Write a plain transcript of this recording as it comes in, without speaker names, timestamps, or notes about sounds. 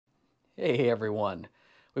Hey everyone.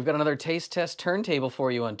 We've got another taste test turntable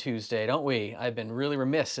for you on Tuesday, don't we? I've been really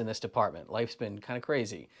remiss in this department. Life's been kind of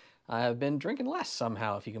crazy. I've been drinking less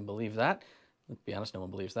somehow, if you can believe that. Let's be honest, no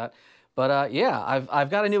one believes that. But yeah, I've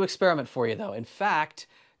got a new experiment for you though. In fact,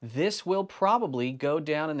 this will probably go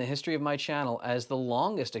down in the history of my channel as the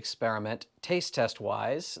longest experiment, taste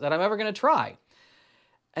test-wise, that I'm ever going to try.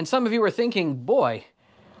 And some of you are thinking, boy,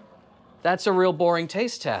 that's a real boring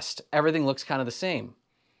taste test. Everything looks kind of the same.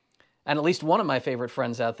 And at least one of my favorite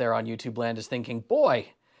friends out there on YouTube land is thinking, boy,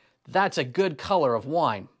 that's a good color of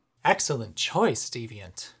wine. Excellent choice,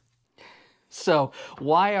 Deviant. So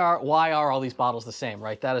why are all these bottles the same,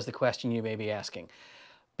 right? That is the question you may be asking.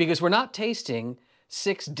 Because we're not tasting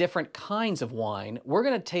 6 different kinds of wine. We're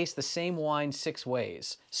going to taste the same wine 6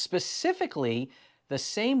 ways. Specifically, the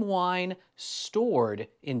same wine stored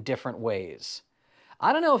in different ways.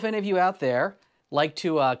 I don't know if any of you out there like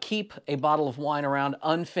to keep a bottle of wine around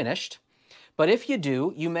unfinished, but if you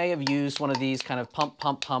do, you may have used one of these kind of pump,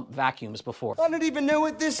 pump, pump vacuums before. I don't even know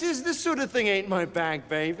what this is. This sort of thing ain't my bag,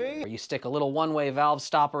 baby. Where you stick a little one-way valve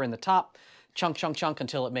stopper in the top, chunk, chunk, chunk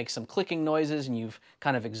until it makes some clicking noises and you've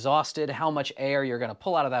kind of exhausted how much air you're going to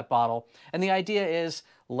pull out of that bottle. And the idea is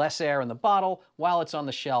less air in the bottle while it's on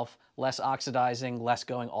the shelf, less oxidizing, less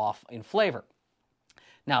going off in flavor.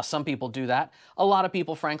 Now, some people do that. A lot of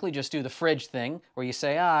people, frankly, just do the fridge thing where you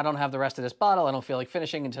say, I don't have the rest of this bottle. I don't feel like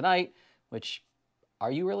finishing it tonight. Which,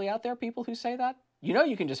 are you really out there, people who say that? You know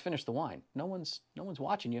you can just finish the wine. No one's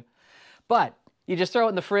watching you. But you just throw it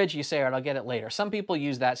in the fridge. You say, all right, I'll get it later. Some people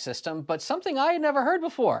use that system, but something I had never heard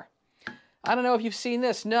before. I don't know if you've seen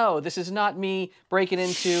this. No, this is not me breaking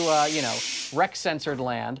into, rec-censored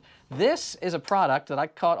land. This is a product that I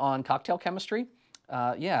caught on Cocktail Chemistry.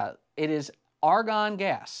 Yeah, it is argon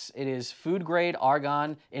gas. It is food-grade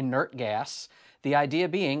argon inert gas. The idea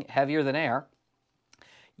being heavier than air.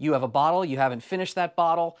 You have a bottle, you haven't finished that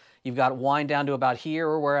bottle, you've got wine down to about here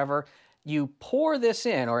or wherever. You pour this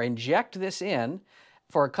in or inject this in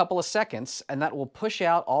for a couple of seconds, and that will push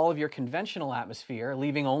out all of your conventional atmosphere,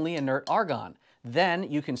 leaving only inert argon. Then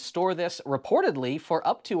you can store this reportedly for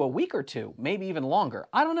up to a week or 2, maybe even longer.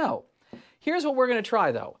 I don't know. Here's what we're going to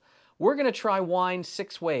try though. We're going to try wine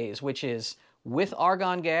 6 ways, which is with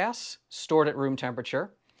argon gas, stored at room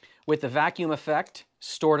temperature, with the vacuum effect,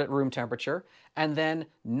 stored at room temperature, and then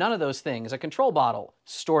none of those things, a control bottle,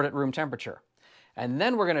 stored at room temperature. And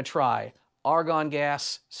then we're going to try argon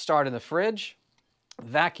gas, stored in the fridge,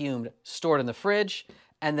 vacuumed, stored in the fridge,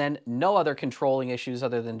 and then no other controlling issues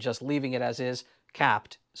other than just leaving it as is,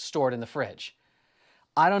 capped, stored in the fridge.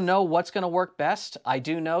 I don't know what's going to work best. I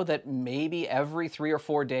do know that maybe every 3 or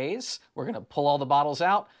 4 days, we're going to pull all the bottles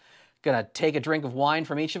out, going to take a drink of wine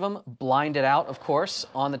from each of them, blind it out, of course,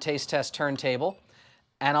 on the taste test turntable,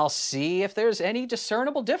 and I'll see if there's any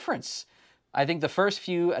discernible difference. I think the first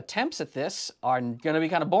few attempts at this are going to be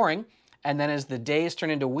kind of boring, and then as the days turn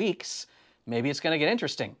into weeks, maybe it's going to get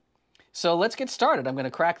interesting. So let's get started. I'm going to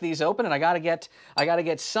crack these open, and I got to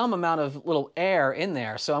get some amount of little air in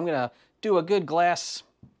there. So I'm going to do a good glass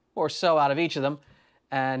or so out of each of them,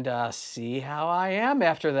 and see how I am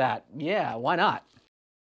after that. Yeah, why not?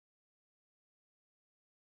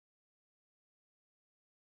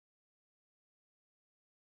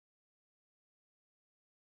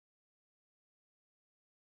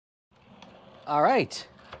 All right,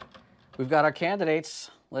 we've got our candidates.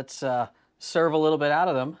 Let's serve a little bit out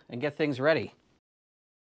of them and get things ready.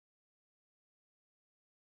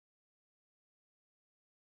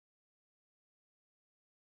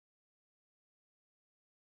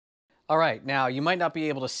 All right, now you might not be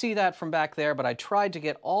able to see that from back there, but I tried to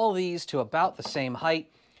get all these to about the same height.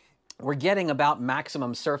 We're getting about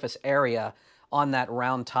maximum surface area on that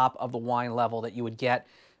round top of the wine level that you would get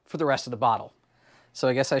for the rest of the bottle. So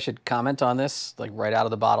I guess I should comment on this, like right out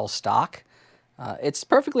of the bottle stock. It's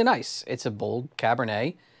perfectly nice. It's a bold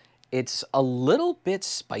Cabernet. It's a little bit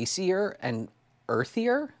spicier and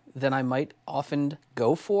earthier than I might often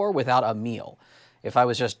go for without a meal. If I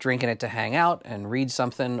was just drinking it to hang out and read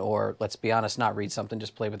something, or let's be honest, not read something,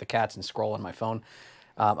 just play with the cats and scroll on my phone,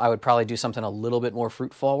 I would probably do something a little bit more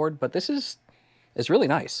fruit forward, but this is really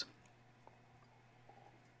nice.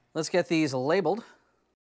 Let's get these labeled.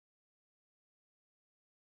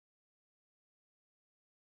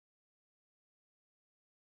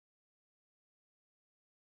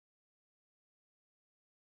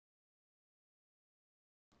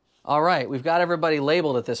 All right, we've got everybody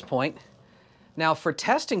labeled at this point. Now, for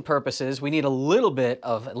testing purposes, we need a little bit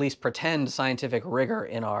of at least pretend scientific rigor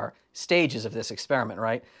in our stages of this experiment,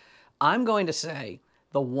 right? I'm going to say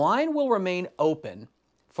the wine will remain open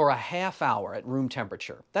for a half hour at room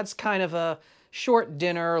temperature. That's kind of a short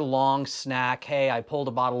dinner, long snack. Hey, I pulled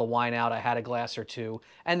a bottle of wine out, I had a glass or two,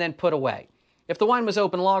 and then put away. If the wine was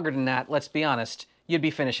open longer than that, let's be honest, you'd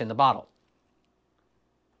be finishing the bottle.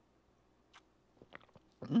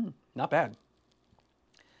 Not bad.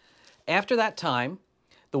 After that time,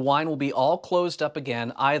 the wine will be all closed up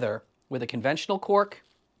again, either with a conventional cork,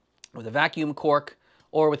 with a vacuum cork,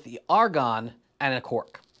 or with the argon and a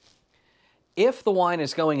cork. If the wine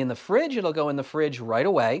is going in the fridge, it'll go in the fridge right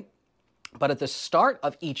away. But at the start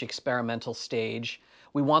of each experimental stage,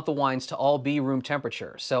 we want the wines to all be room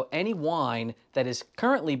temperature. So any wine that is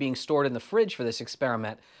currently being stored in the fridge for this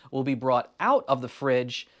experiment will be brought out of the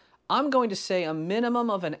fridge, I'm going to say a minimum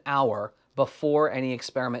of an hour before any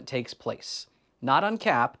experiment takes place. Not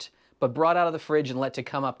uncapped, but brought out of the fridge and let to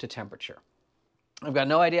come up to temperature. I've got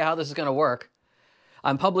no idea how this is going to work.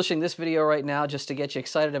 I'm publishing this video right now just to get you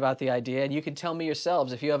excited about the idea, and you can tell me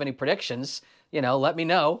yourselves if you have any predictions. Let me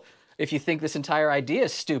know. If you think this entire idea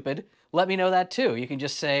is stupid, let me know that too. You can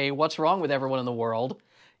just say, what's wrong with everyone in the world?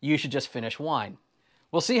 You should just finish wine.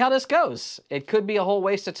 We'll see how this goes. It could be a whole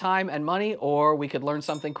waste of time and money, or we could learn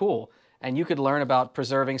something cool. And you could learn about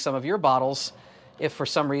preserving some of your bottles if for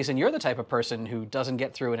some reason you're the type of person who doesn't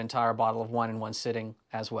get through an entire bottle of wine in one sitting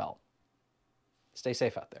as well. Stay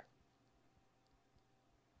safe out there.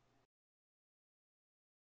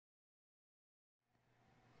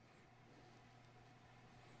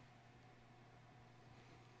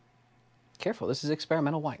 Careful, this is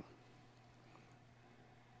experimental wine.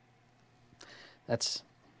 That's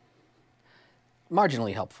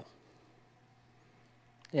marginally helpful.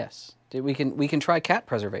 Yes, we can try cat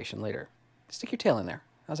preservation later. Stick your tail in there.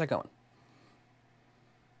 How's that going?